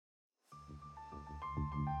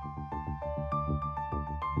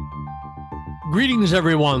Greetings,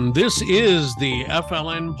 everyone. This is the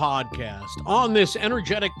FLN Podcast. On this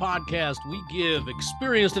energetic podcast, we give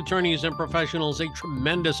experienced attorneys and professionals a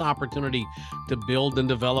tremendous opportunity to build and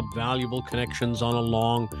develop valuable connections on a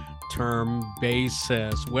long-term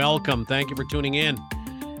basis. Welcome. Thank you for tuning in.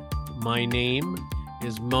 My name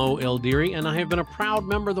is Mo Eldiri, and I have been a proud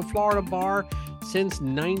member of the Florida Bar since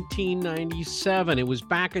 1997. It was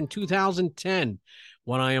back in 2010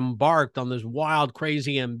 when I embarked on this wild,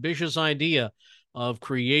 crazy, ambitious idea of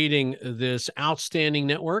creating this outstanding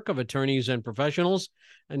network of attorneys and professionals.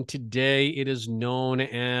 And today it is known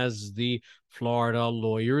as the Florida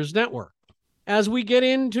Lawyers Network. As we get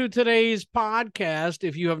into today's podcast,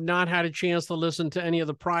 if you have not had a chance to listen to any of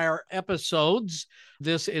the prior episodes,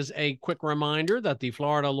 this is a quick reminder that the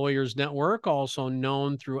Florida Lawyers Network, also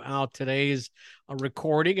known throughout today's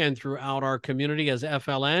recording and throughout our community as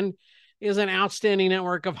FLN, is an outstanding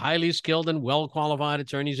network of highly skilled and well-qualified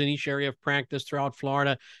attorneys in each area of practice throughout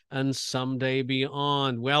Florida and someday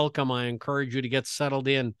beyond. Welcome. I encourage you to get settled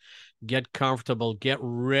in, get comfortable, get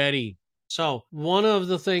ready. So one of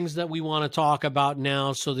the things that we want to talk about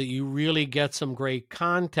now so that you really get some great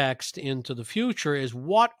context into the future is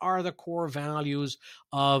what are the core values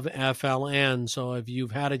of FLN. So if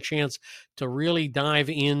you've had a chance to really dive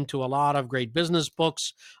into a lot of great business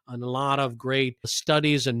books and a lot of great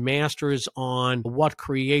studies and masters on what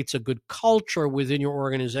creates a good culture within your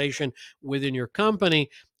organization, within your company,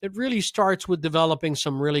 it really starts with developing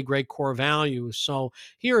some really great core values. So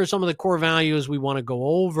here are some of the core values we want to go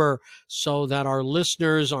over so that our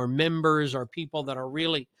listeners, our members, our people that are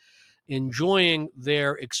really enjoying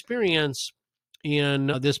their experience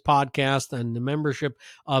in this podcast and the membership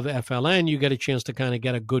of FLN, you get a chance to kind of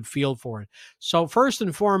get a good feel for it. So first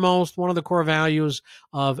and foremost, one of the core values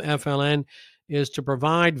of FLN is to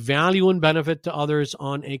provide value and benefit to others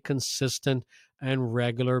on a consistent and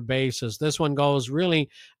regular basis. This one goes really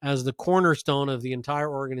as the cornerstone of the entire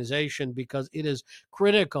organization because it is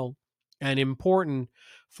critical and important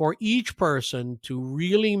for each person to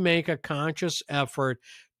really make a conscious effort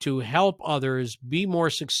to help others be more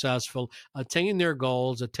successful, attain their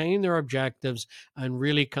goals, attain their objectives, and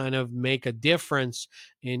really kind of make a difference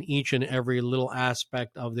in each and every little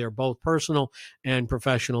aspect of their both personal and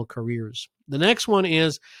professional careers. The next one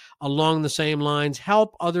is along the same lines,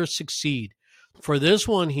 help others succeed. For this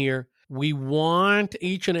one here, we want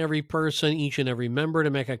each and every person, each and every member to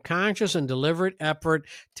make a conscious and deliberate effort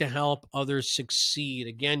to help others succeed.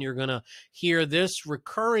 Again, you're going to hear this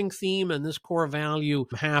recurring theme and this core value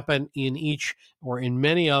happen in each or in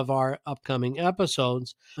many of our upcoming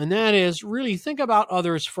episodes. And that is really think about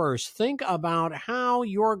others first. Think about how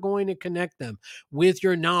you're going to connect them with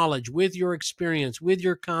your knowledge, with your experience, with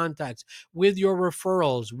your contacts, with your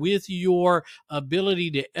referrals, with your ability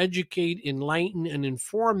to educate, enlighten, and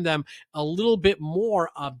inform them a little bit more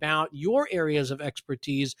about your areas of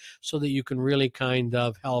expertise so that you can really kind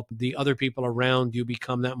of help the other people around you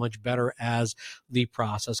become that much better as the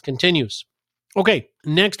process continues. Okay,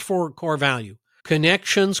 next for core value.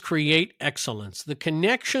 Connections create excellence. The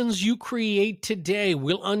connections you create today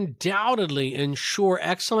will undoubtedly ensure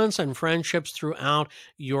excellence and friendships throughout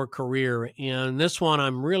your career. And this one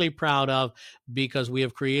I'm really proud of because we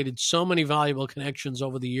have created so many valuable connections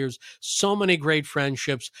over the years, so many great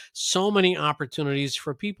friendships, so many opportunities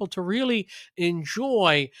for people to really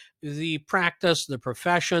enjoy the practice, the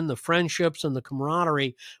profession, the friendships, and the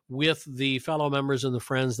camaraderie with the fellow members and the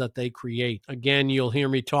friends that they create. Again, you'll hear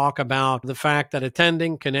me talk about the fact that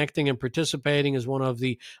attending, connecting, and participating is one of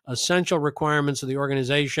the essential requirements of the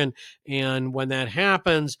organization. And when that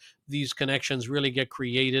happens, these connections really get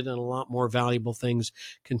created and a lot more valuable things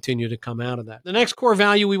continue to come out of that. The next core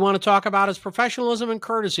value we want to talk about is professionalism and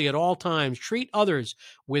courtesy at all times. Treat others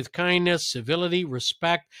with kindness, civility,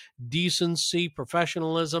 respect, decency,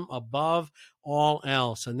 professionalism above all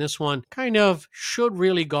else. And this one kind of should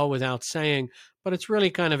really go without saying, but it's really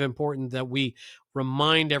kind of important that we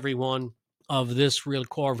remind everyone of this real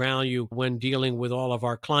core value when dealing with all of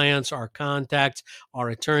our clients, our contacts, our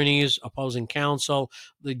attorneys, opposing counsel,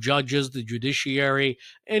 the judges, the judiciary,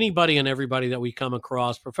 anybody and everybody that we come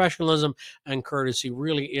across. Professionalism and courtesy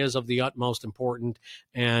really is of the utmost importance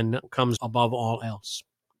and comes above all else.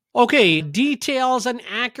 Okay, details and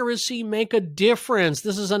accuracy make a difference.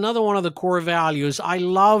 This is another one of the core values. I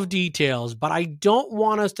love details, but I don't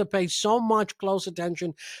want us to pay so much close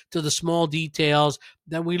attention to the small details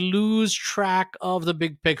that we lose track of the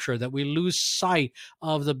big picture, that we lose sight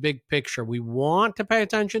of the big picture. We want to pay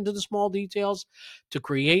attention to the small details to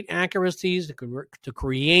create accuracies, to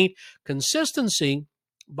create consistency,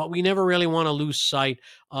 but we never really want to lose sight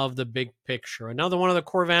of the big picture. Another one of the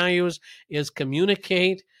core values is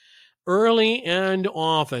communicate early and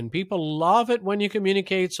often. People love it when you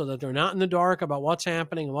communicate so that they're not in the dark about what's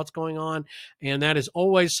happening and what's going on. And that is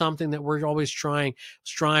always something that we're always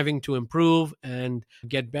striving to improve and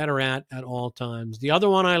get better at all times. The other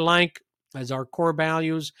one I like as our core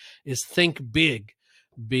values is think big.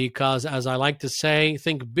 Because as I like to say,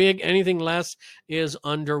 think big, anything less is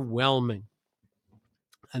underwhelming.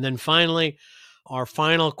 And then finally, our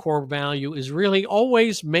final core value is really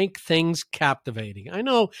always make things captivating. I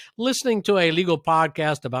know listening to a legal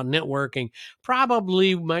podcast about networking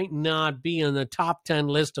probably might not be in the top 10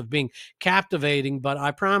 list of being captivating, but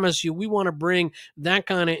I promise you, we want to bring that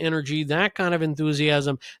kind of energy, that kind of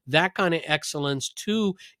enthusiasm, that kind of excellence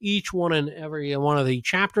to each one and every one of the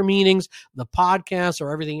chapter meetings, the podcasts,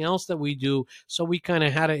 or everything else that we do. So we kind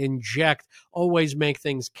of had to inject, always make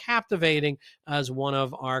things captivating as one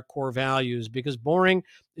of our core values, because boring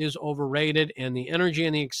is overrated and the energy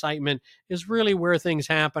and the excitement is really where things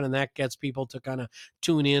happen, and that gets people to kind of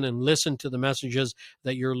tune in and listen to the messages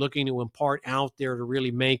that you're looking to impart out there to really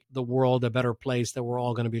make the world a better place that we're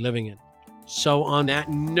all going to be living in. So on that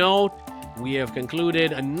note, we have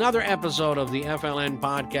concluded another episode of the FLN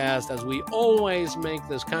podcast, as we always make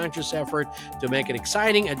this conscious effort to make it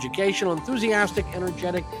exciting, educational, enthusiastic,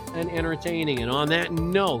 energetic, and entertaining. And on that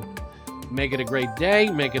note, make it a great day,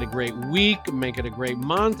 make it a great week, make it a great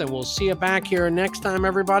month, and we'll see you back here next time,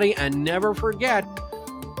 everybody. And never forget,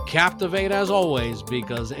 captivate as always,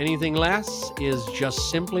 because anything less is just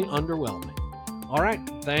simply underwhelming. All right.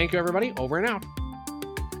 Thank you, everybody. Over and out.